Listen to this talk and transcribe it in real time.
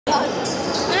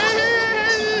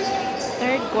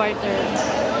Third quarter.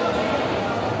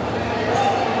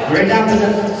 We're down to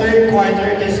the third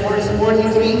quarter. The score is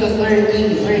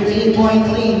 43-30.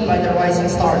 13-point lead by the Rising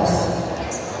Stars.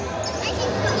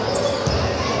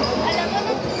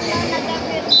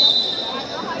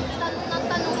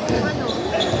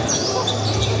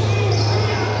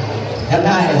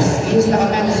 Ganaes, Eats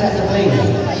Nakaman set the play.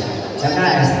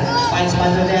 Ganaes finds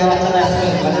Matadeo at the left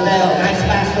wing. Matadeo, nice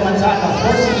pass to Manzano,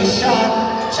 forcing his shot.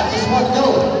 Shot is one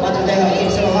goal. Matadeo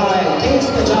keeps it alive,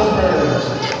 takes the jumper.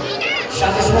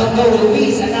 Shot is one goal.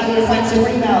 Luis, another offensive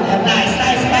rebound. Ganaes,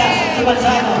 nice pass to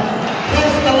Manzano.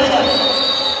 Close the layup.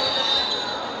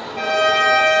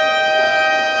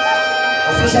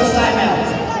 Official timeout.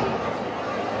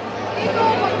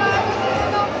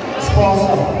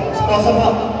 Sponsor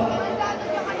up.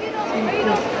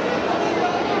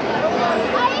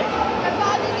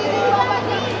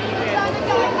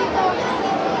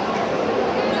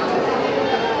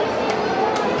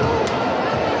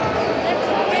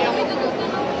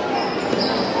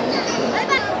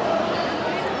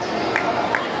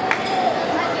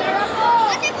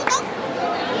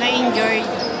 Na-enjoy.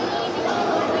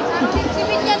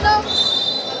 Sipsipin niya to.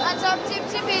 Ang sarap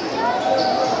sipsipin.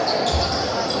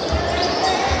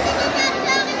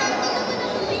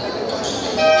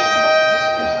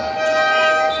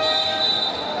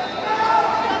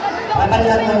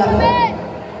 Papalat mo lang po.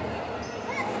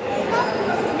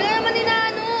 Bila naman din na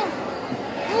ano.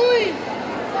 Uy!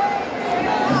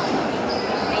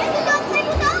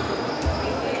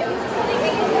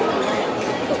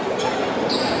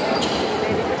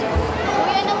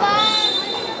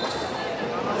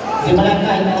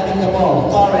 Gimalangkay holding the ball.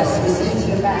 Torres receives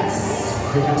the pass.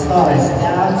 Here comes Torres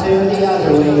down to the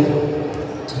other way.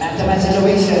 Man-to-man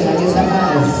situation against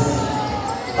Ganaes.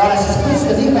 Torres splits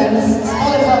the defense.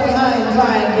 Stolen from behind.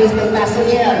 Trying baseball pass to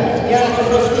the air. Here at the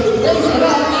first pitch. Lays it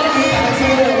up. And he backs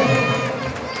it in.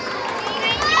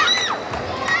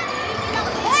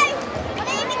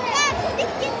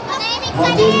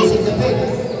 Matain using the pick.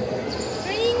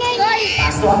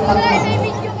 Pass to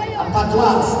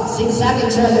Ampatwa,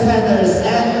 zigzagging to the defenders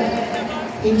and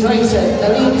in transition. The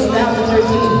lead is down to 13.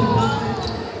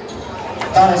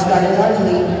 Torres guarded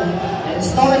hardly and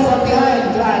stolen from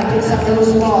behind. Klein picks up the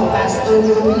loose ball, pass to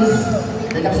Luis.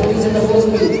 Here comes Luis in the full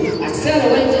speed.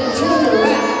 Accelerating to the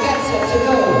rack, gets it to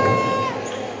go.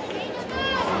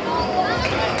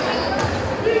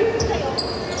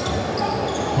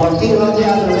 Portillo on the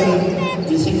other way,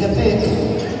 using the pick.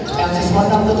 Bounces one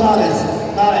up to Torres.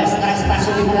 Torres, nice pass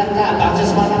to Di Malanta.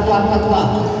 Bounces one up to Ampatwa.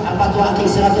 Ampatwa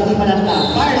kicks it up to Di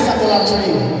Malanta. Fires up the long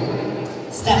tree.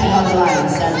 Stepping on the line,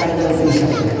 sent by the official.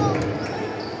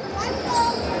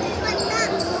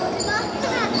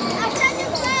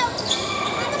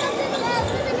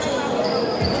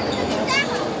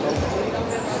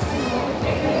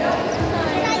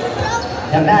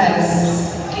 Ganaes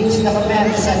keeps the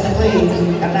command to set the play.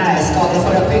 Ganaes calling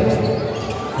for a pick.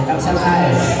 Here comes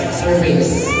Ganaes,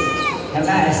 surveys.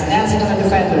 Ganaes dancing on the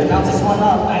defender, bounces one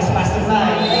up, nice pass to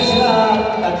Klein, lays it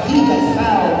up, but he got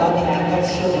fouled on the act of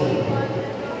shooting.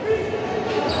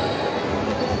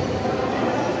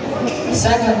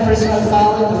 Second personal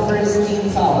foul and the first team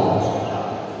foul.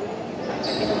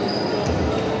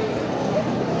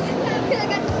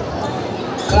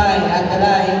 Klein at the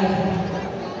line,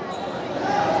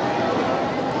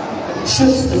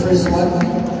 shoots the first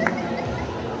one.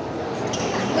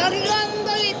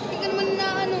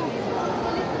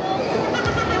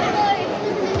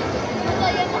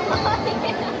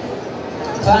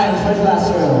 Klein for the last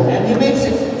row, and he makes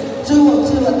it 2 of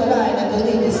 2 at the line, and the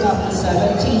lead is up to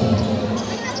 17.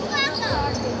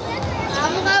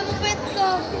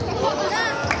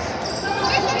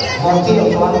 Portillo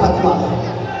to Ampatwa.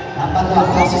 Ampatwa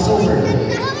crosses over.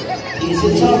 He's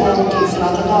in trouble, kicks it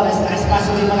out to Torres. Nice pass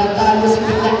to Di Malanta, losing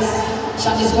the pass.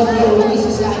 Shot is one goal, Luis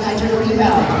is behind for the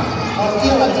rebound.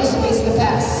 Portillo anticipates the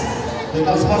pass. Here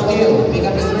comes Portillo, pick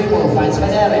up his dribble, finds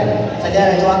Federe.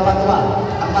 Federe to Ampatwa.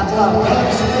 Ampatwa,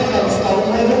 comes to defense, out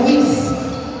by Luis.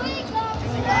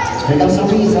 Here comes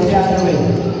Luis on the other way.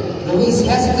 Luis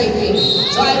hesitating,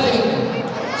 driving.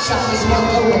 Shot is one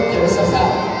goal, but there is a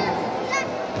foul.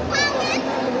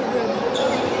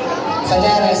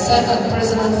 Federe, second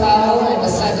personal foul and the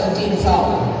second team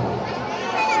foul.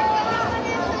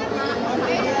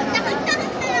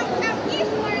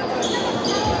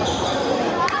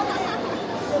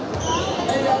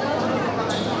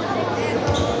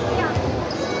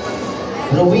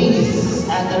 Luis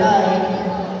at the line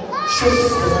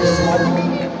shoots the first one.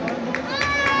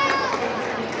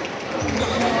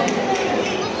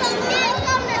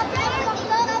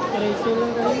 Crazy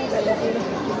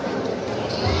lang.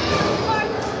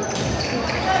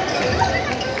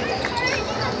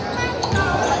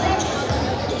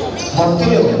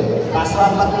 Morteo, pass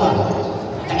ang patwa.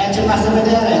 Ka-entry pass na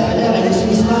Federa. Federa using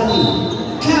his body.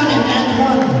 Count it and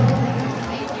one.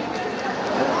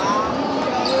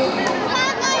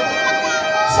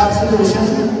 Substitution.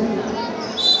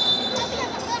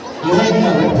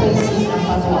 Eugenio replacing ang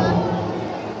patwa.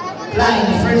 Klein,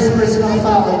 first personal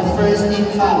foul and the first team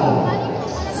foul.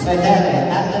 Federa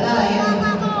at the line,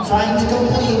 trying to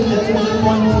complete the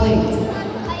 3-point play.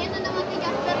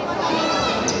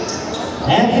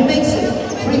 And he makes it.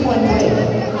 3-point play.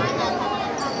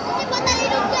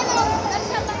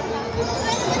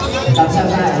 Comes up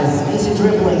guys. Easy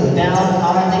dribbling down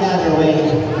on the other way.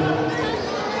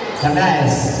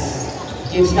 Guys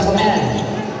gives the command.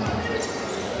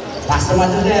 Pass to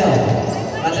Matadeo.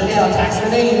 Matadeo attacks the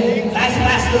lane. Nice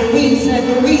pass to Ruiz, and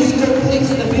Ruiz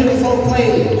completes the beautiful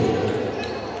play.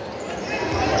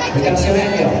 Here comes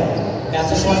Eugenio.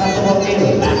 That's a short up to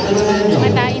Morteo. Back to Eugenio.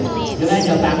 Matain lead.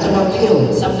 Eugenio back to Morteo.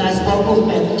 Some nice ball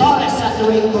movement. Torres at the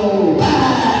rainbow.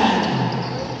 Bang!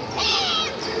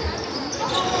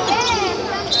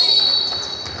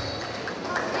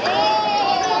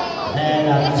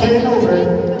 And turnover.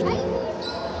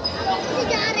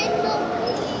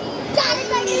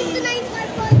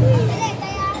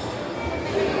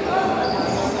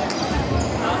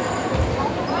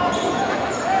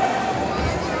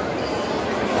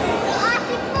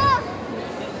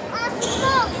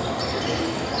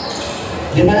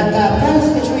 Gimanata pulls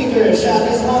the trigger, shot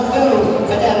is on go.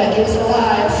 Federa keeps it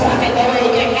alive, swat it away,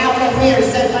 get out of here,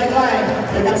 set by Klein.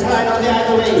 Here comes Klein on the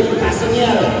other way, pass to Nier.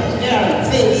 Nier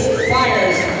fakes,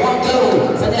 fires, one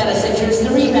go. Federa secures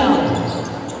the rebound.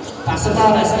 Pass to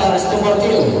Torres, Torres to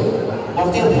Morteo.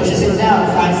 Morteo pushes him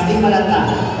down, finds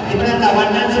Gimanata. Gimanata,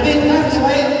 one man to beat, left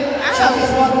away. Shot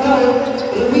is one go.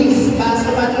 Luis, pass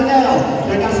to Matadeo.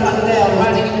 Here comes Matadeo,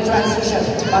 running in the transition.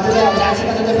 Matadeo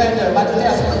dancing at the defender.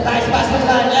 Matadeo, nice pass to the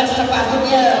line, extra pass to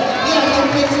Nier. Nier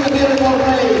completes the beautiful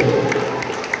play.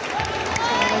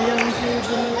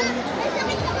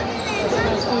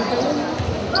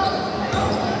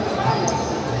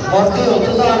 Morteo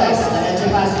to Torres, the entry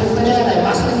pass to Federa,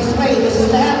 passing his way, this is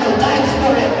the handle, dives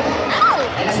for it.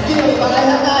 And a steal by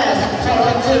Hernandez,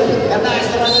 forward two, Hernandez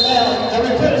to Matadeo, the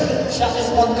reverse, shot is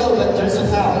one go, but there's a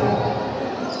foul.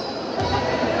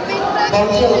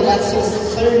 Morteo, that's his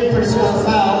third personal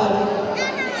foul,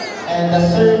 and the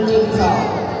third team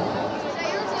foul.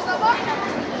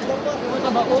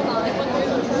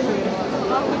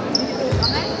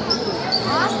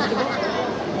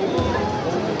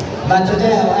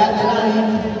 Matadeo at the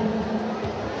line.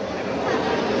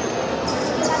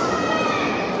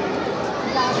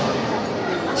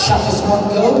 Shot is one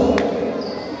go.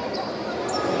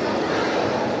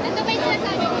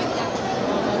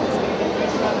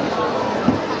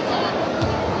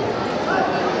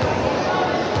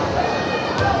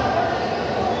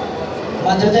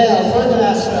 Matadeo for the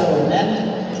last round, and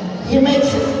he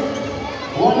makes it.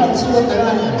 1 or 2 at the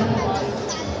line.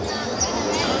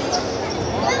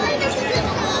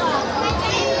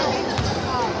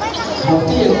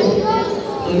 Morteo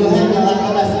to Eugenio at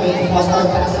the left wing, was our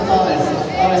pass to Torres.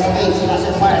 Torres fakes,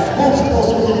 doesn't fire, moves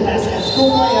closer to the basket.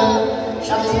 Scoop player,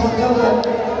 shot is one go.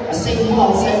 A safe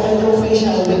ball set by the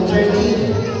official with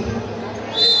 13.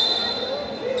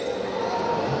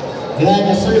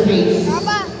 Eugenio surveys.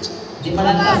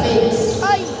 Gimanata fakes.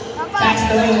 Tax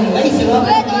the lane, lays it up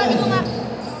at the line.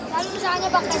 Sabi mo sa kanya,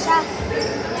 bakit siya?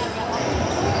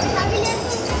 Sabi niya,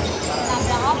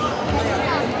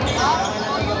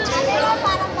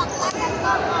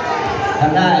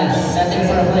 Hernandez setting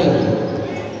for a play.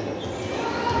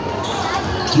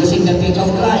 Using the pick of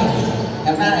Klein.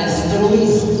 Hernandez to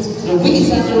Luis. Luis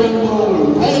at the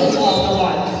rainbow, way off the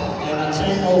mark. And a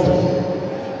turnover.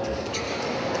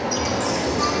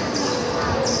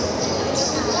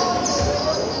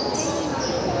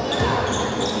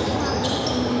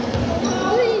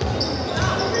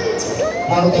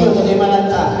 Morteo to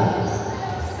Gimanata.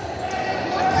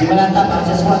 Gimanata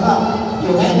bounces one up.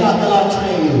 Eugenio at the launch.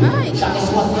 Shot is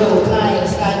one go. Klein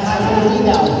skying high for the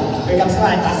rebound. Here comes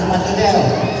Klein, pass to Matadeo.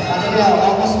 Matadeo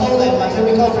almost stolen, but he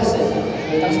recovers it.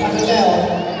 Here comes Matadeo.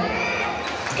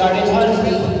 Guarded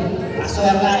hardly. Pass to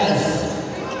Hernandez.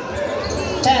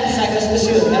 10 seconds to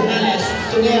shoot. Hernandez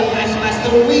to Nier. Nice pass to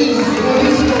Ruiz.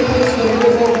 Ruiz completes the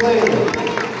beautiful play.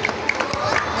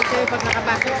 Kasi pag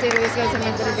nakapasok si Ruiz sa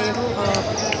Matadeo,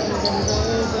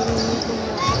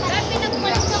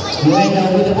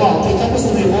 Eugenio with the ball, pick up his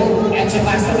dribble, entry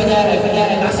pass to Federa.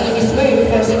 Federa hustling his way,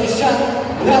 forcing his shot,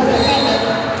 well defended.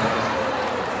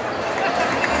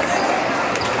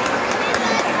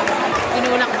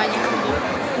 Inulak ba niya?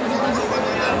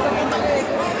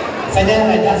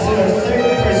 Fedele, that's your third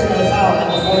personal foul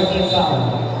and the 14th foul.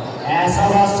 As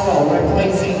Orozco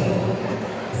replacing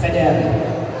Fedele.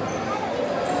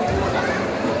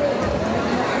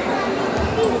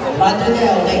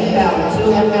 Madridel taking down 2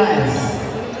 Hernandez.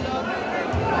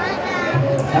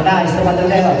 Hernandez to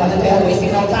Madridel. Madridel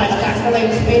wasting no time. Attacks the lane,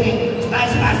 spinning.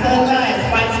 Nice pass to Hernandez.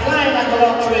 Finds Klein at the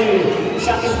long tree.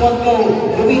 Shot is 1 goal.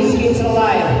 Luis gets it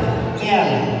alive.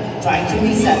 Yeah. Trying to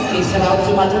reset. Gives it out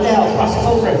to Madridel. Crosses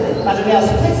over. Madridel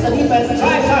splits the defense.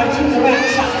 Drives hard. Shoots around.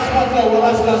 Shot is 1 goal.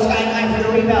 Orozco sky high for the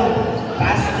rebound.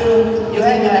 Pass to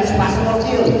Eugenio. That's pass to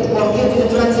Mortil. Mortil to the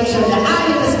transition. The eye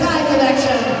in the sky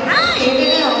connection. In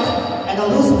and out. And a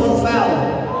loose ball foul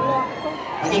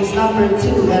against number 2,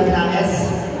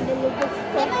 Hernandez.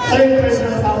 Third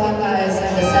personal foul on Hernandez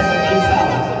and the second team foul.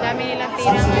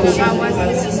 Substitution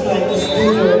Francisco and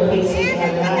Custudio replacing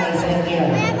Hernandez and there.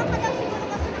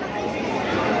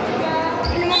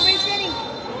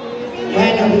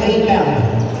 Eugenio with the inbound.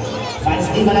 Finds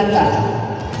Di Malanta.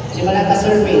 Di Malanta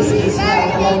surface. It's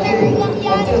now to Mortil.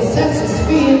 Mortil sets his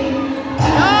speed.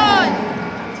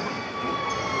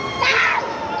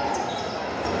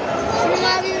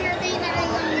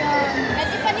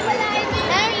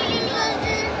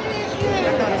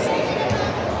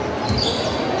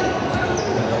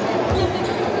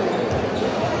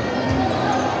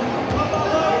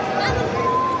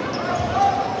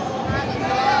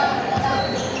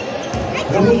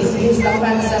 Luis gives the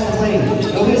man set the play.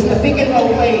 Luis the pick and roll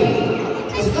play.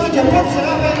 Custudio puts it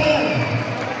up and in.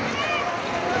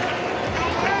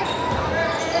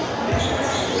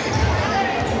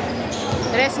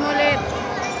 Tres mo ulit.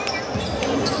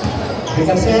 Here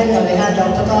comes Eugenio, they hand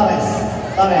out to Torres.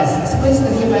 Torres splits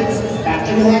the defense. Back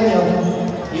to Eugenio.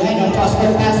 Eugenio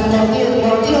cross-court pass to Mortil.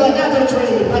 Mortil another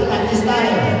three, but not this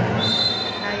time.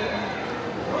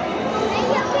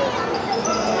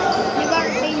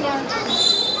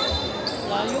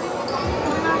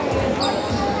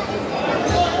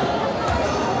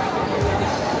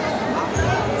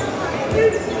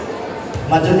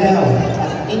 Madridel,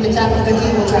 in the top of the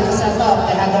key, will try to set up.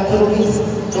 They hand up to Luis.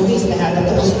 Luis, they hand up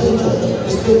to Custudio.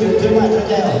 Custudio to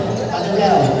Madridel.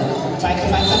 Madridel, trying to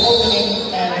find some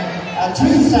opening, and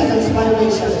 3 seconds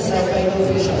violation set by the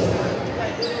official.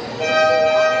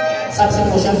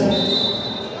 Substitution.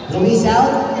 Luis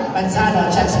out. Manzano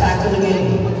checks back to the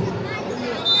game.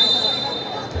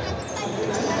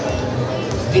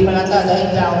 Di Malanta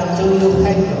laying down to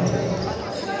Eugenio.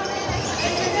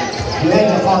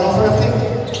 Eugenio calling for a pick.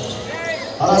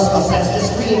 Orozco sets the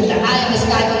screen, the eye in the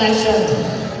sky connection.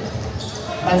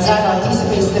 Manzano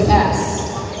anticipates the pass.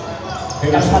 Here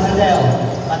comes Madridel.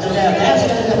 Madridel dancing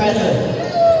to the defender.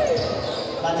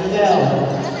 Madridel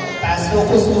pass to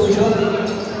Custudio.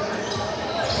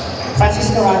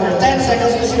 Francisco under 10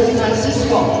 seconds to shoot.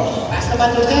 Francisco pass to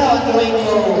Madridel on the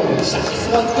window. Shot is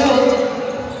 1 goal.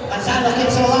 Manzano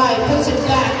keeps it alive, puts it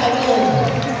back and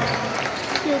in.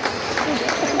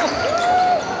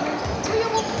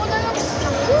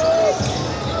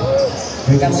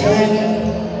 Here comes Eugenio.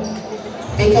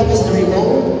 Pick up his dribble.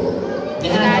 They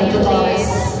hand out to Torres.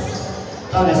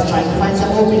 Torres trying to find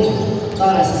some opening.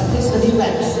 Torres splits the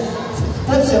defense.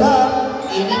 Puts it up.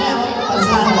 In and out.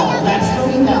 Manzano. That's the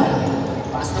rebound.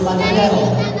 Pass to Madridel.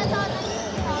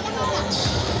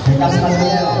 Here comes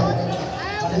Madridel.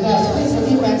 Madridel splits the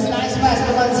defense. Nice pass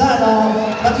to Manzano.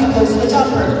 But he pulls the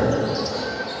jumper.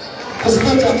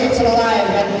 Custudio keeps it alive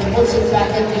and puts it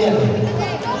back in him.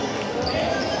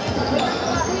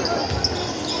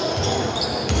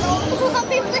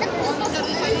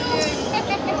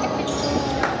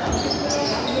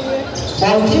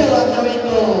 Mortil on the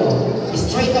window.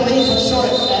 Straight away from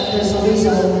short and there's a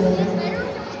whistle.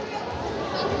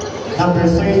 Number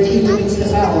 13 commits the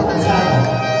foul, Manzano.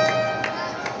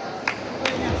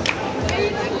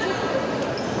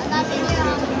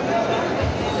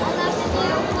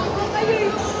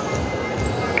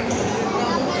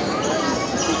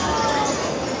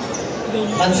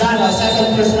 Manzano,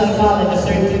 second personal foul and the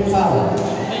 13th foul.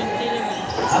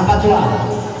 Ampatwa.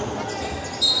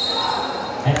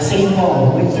 And the same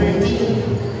ball with 13.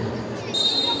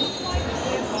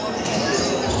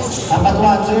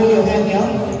 Ampatwa to Eugenio.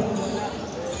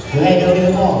 Eugenio with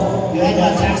the ball. Eugenio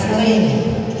attacks the lane.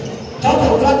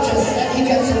 Double clutches and he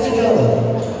gets it to go.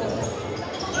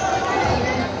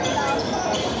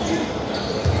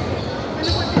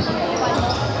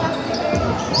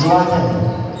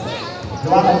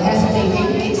 Duagan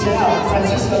hesitating, takes it out.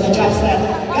 Francisco, the jump step.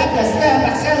 Got the step,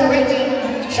 accelerating.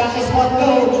 Shot is 1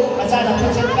 goal. Manzano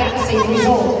puts it back, same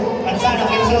result. Manzano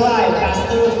gets it alive. Pass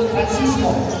to Francisco.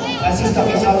 Francisco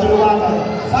gets out to Duagan.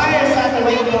 Fires at the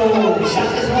window.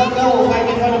 Shot is 1 goal.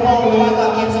 Fighting for the ball.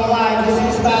 Duagan gets it alive.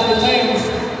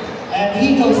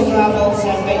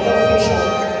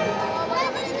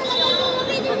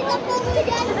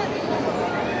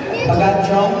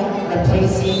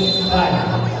 same line.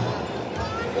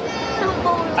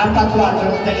 Apat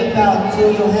water, the inbound to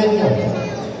Eugenio.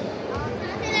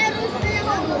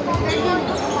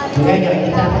 Eugenio in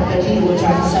the top of the key will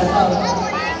try to set up.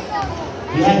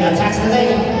 Eugenio attacks the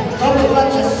lane. Double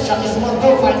clutches, shot is one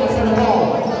goal, fighting for the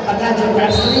ball. Agadjo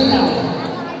grabs the rebound.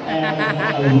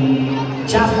 And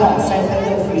jump ball sent by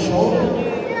the official.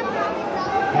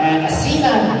 And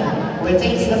Asinan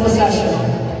retains the possession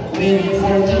with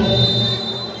 14.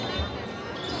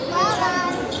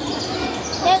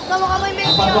 Just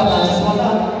one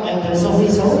up, and there's a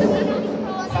whistle.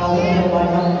 Foul in by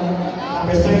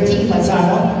number 13,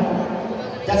 Matain.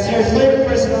 That's your third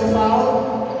personal foul,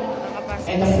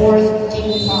 and the fourth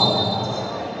team foul.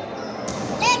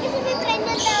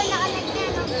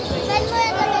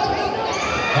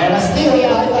 And still,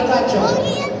 yeah, Agadjo.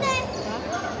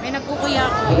 May nagkukuya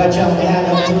ako. Agadjo, they have a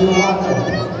blue water.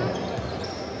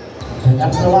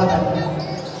 That's the water.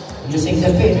 Using the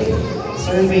pick.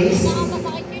 Surveys.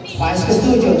 Finds the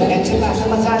studio, the entry pass to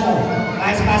Matain.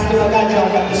 Nice pass to Agadjo,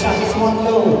 but the shot is one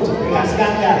low. Regards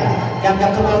Ganga. Ganga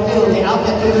to Brazil, the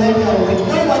outlet to Eugenio with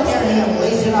no one near him.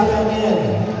 Lays it up and in.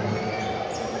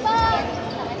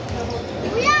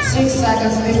 6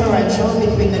 seconds differential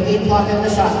between the game clock and the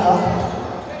shot clock.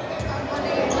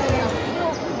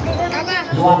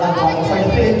 Luakan calling for the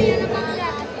pick.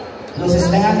 Loses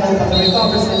the handle, but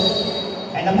recovers it.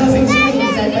 And a moving screen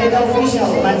sent by the official.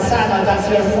 Matain, that's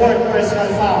your fourth personal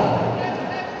foul.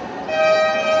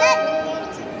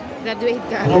 Graduate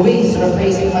ka. Luis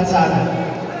replacing Matain.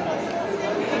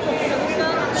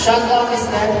 Shot clock is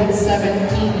dead with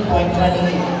 17.28.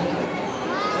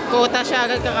 Kota siya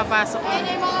agad kakapasok. Ayun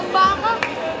ay mga baka.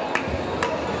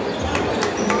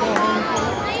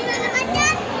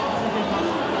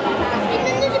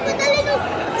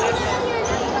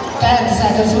 10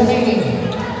 seconds remaining.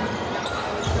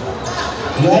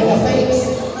 Eugenio fakes.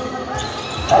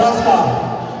 Orozco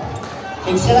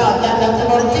kicks it out. Down to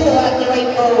Mortillo at the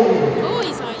right goal.